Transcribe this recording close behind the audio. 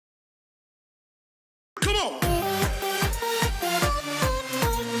Come on.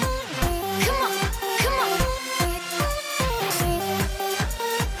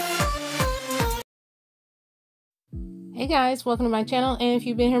 Hey guys, welcome to my channel, and if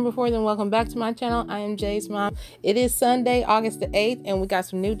you've been here before, then welcome back to my channel. I am Jay's mom. It is Sunday, August the 8th, and we got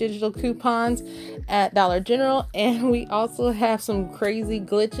some new digital coupons at Dollar General, and we also have some crazy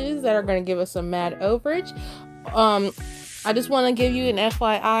glitches that are going to give us some mad overage. I just want to give you an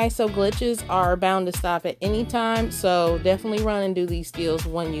FYI, so glitches are bound to stop at any time, so definitely run and do these deals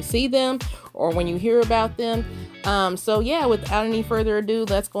when you see them or when you hear about them. So yeah, without any further ado,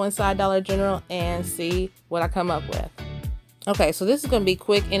 let's go inside Dollar General and see what I come up with. Okay, so this is going to be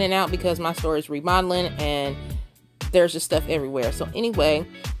quick in and out because my store is remodeling and there's just stuff everywhere. So anyway,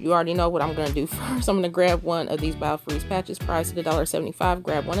 you already know what I'm going to do first. I'm going to grab one of these BioFreeze patches priced at $1.75.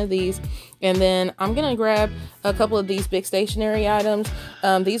 Grab one of these. And then I'm going to grab a couple of these big stationery items.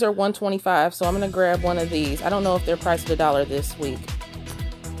 These are $1.25, so I'm going to grab one of these. I don't know if they're priced at $1 this week.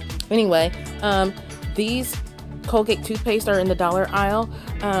 Anyway, these Colgate toothpaste are in the dollar aisle.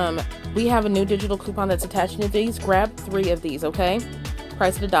 We have a new digital coupon that's attached to these. Grab 3 of these, okay?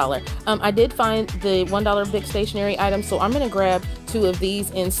 Price at $1. I did find the $1 big stationery items, so I'm going to grab 2 of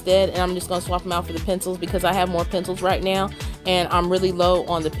these instead, and I'm just going to swap them out for the pencils because I have more pencils right now, and I'm really low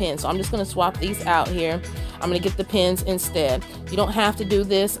on the pens. So I'm just going to swap these out here. I'm going to get the pens instead. You don't have to do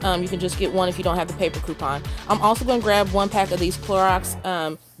this. You can just get one if you don't have the paper coupon. I'm also going to grab 1 pack of these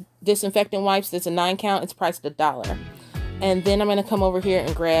Clorox disinfectant wipes. That's a 9 count. It's priced at $1. And then I'm going to come over here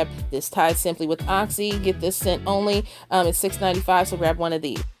and grab this Tide Simply with Oxy. Get this scent only. It's $6.95, so grab one of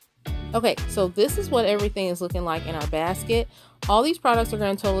these. Okay, so this is what everything is looking like in our basket. All these products are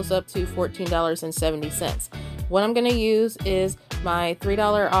going to total us up to $14.70. What I'm going to use is my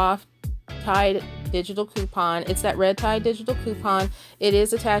 $3 off Tide digital coupon. It's that red Tide digital coupon. It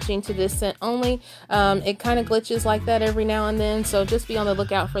is attaching to this scent only. It kind of glitches like that every now and then, so just be on the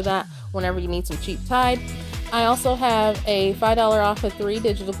lookout for that whenever you need some cheap Tide. I also have a $5 off of 3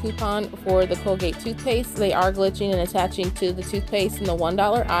 digital coupon for the Colgate toothpaste. They are glitching and attaching to the toothpaste in the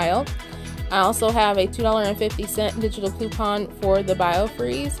 $1 aisle. I also have a $2.50 digital coupon for the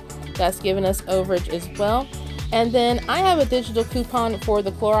BioFreeze. That's giving us overage as well. And then I have a digital coupon for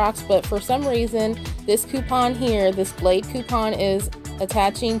the Clorox, but for some reason, this coupon here, this Blade coupon, is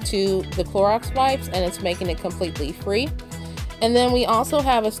attaching to the Clorox wipes and it's making it completely free. And then we also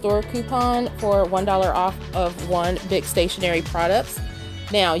have a store coupon for $1 off of 1 big stationery products.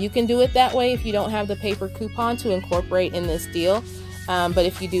 Now, you can do it that way if you don't have the paper coupon to incorporate in this deal. But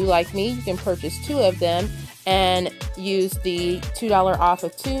if you do like me, you can purchase 2 of them and use the $2 off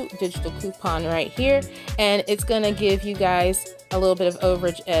of 2 digital coupon right here. And it's going to give you guys a little bit of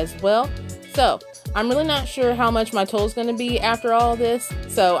overage as well. So I'm really not sure how much my total is going to be after all this.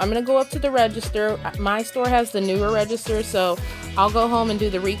 So I'm going to go up to the register. My store has the newer register, so I'll go home and do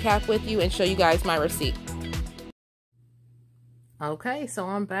the recap with you and show you guys my receipt. Okay, so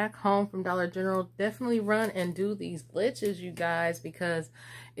I'm back home from Dollar General. Definitely run and do these glitches, you guys, because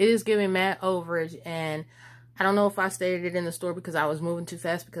it is giving mad overage. And I don't know if I stated it in the store because I was moving too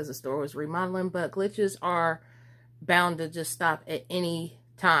fast because the store was remodeling, but glitches are bound to just stop at any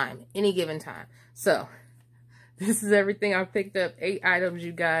time, any given time. So this is everything. I picked up 8 items,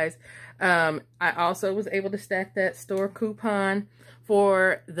 you guys. I also was able to stack that store coupon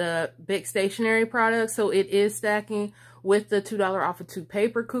for the big stationery products, so it is stacking with the $2 off of 2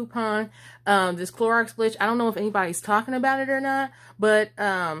 paper coupon. This Clorox glitch, I don't know if anybody's talking about it or not, but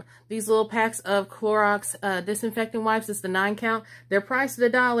these little packs of Clorox disinfectant wipes, it's the 9 count. They're priced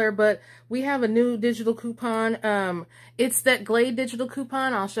at $1, but we have a new digital coupon. It's that Glade digital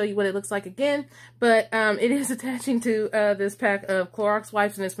coupon. I'll show you what it looks like again, but it is attaching to this pack of Clorox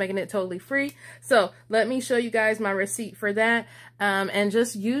wipes, and it's making it totally free. So let me show you guys my receipt for that, and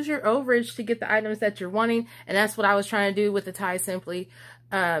just use your overage to get the items that you're wanting. And that's what I was trying to do with the Tide Simply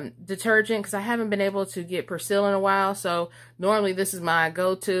detergent, because I haven't been able to get Persil in a while. So normally this is my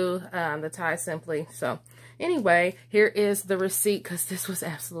go-to, the Tide Simply. So anyway, here is the receipt, because this was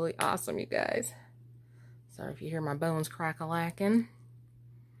absolutely awesome, you guys. Sorry if you hear my bones crack-a-lacking.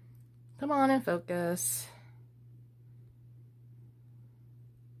 Come on and focus.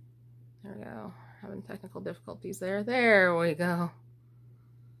 There we go. Having technical difficulties there. There we go.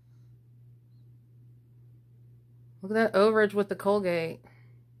 Look at that overage with the Colgate.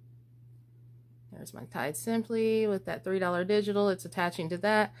 There's my Tide Simply with that $3 digital. It's attaching to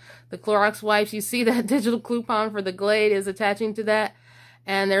that. The Clorox wipes, you see that digital coupon for the Glade is attaching to that.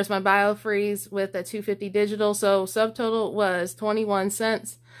 And there's my BioFreeze with that $2.50 digital. So subtotal was 21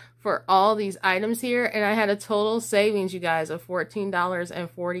 cents for all these items here. And I had a total savings, you guys, of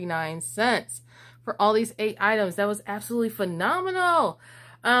 $14.49 for all these 8 items. That was absolutely phenomenal.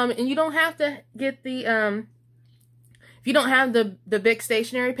 And you don't have to get the, if you don't have the big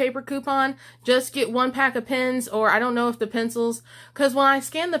stationery paper coupon, just get 1 pack of pens, or I don't know if the pencils, because when I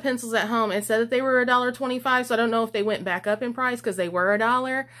scanned the pencils at home, it said that they were $1.25, so I don't know if they went back up in price because they were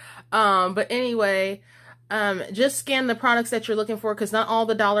 $1. But anyway, just scan the products that you're looking for, because not all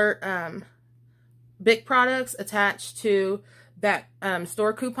the dollar big products attach to that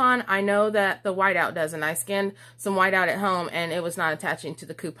store coupon. I know that the whiteout doesn't. I scanned some whiteout at home and it was not attaching to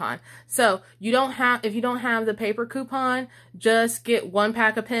the coupon. So you don't have, if you don't have the paper coupon, just get 1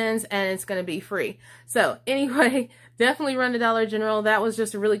 pack of pens and it's going to be free. So anyway, definitely run to Dollar General. That was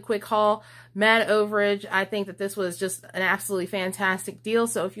just a really quick haul. Mad overage. I think that this was just an absolutely fantastic deal.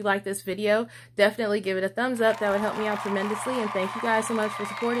 So if you like this video, definitely give it a thumbs up. That would help me out tremendously. And thank you guys so much for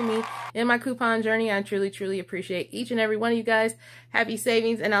supporting me in my coupon journey. I truly, truly appreciate each and every one of you guys. Happy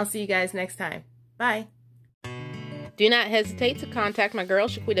savings, and I'll see you guys next time. Bye. Do not hesitate to contact my girl,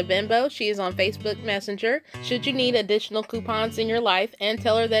 Shaquita Bimbo. She is on Facebook Messenger should you need additional coupons in your life, and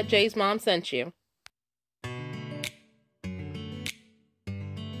tell her that Jay's mom sent you.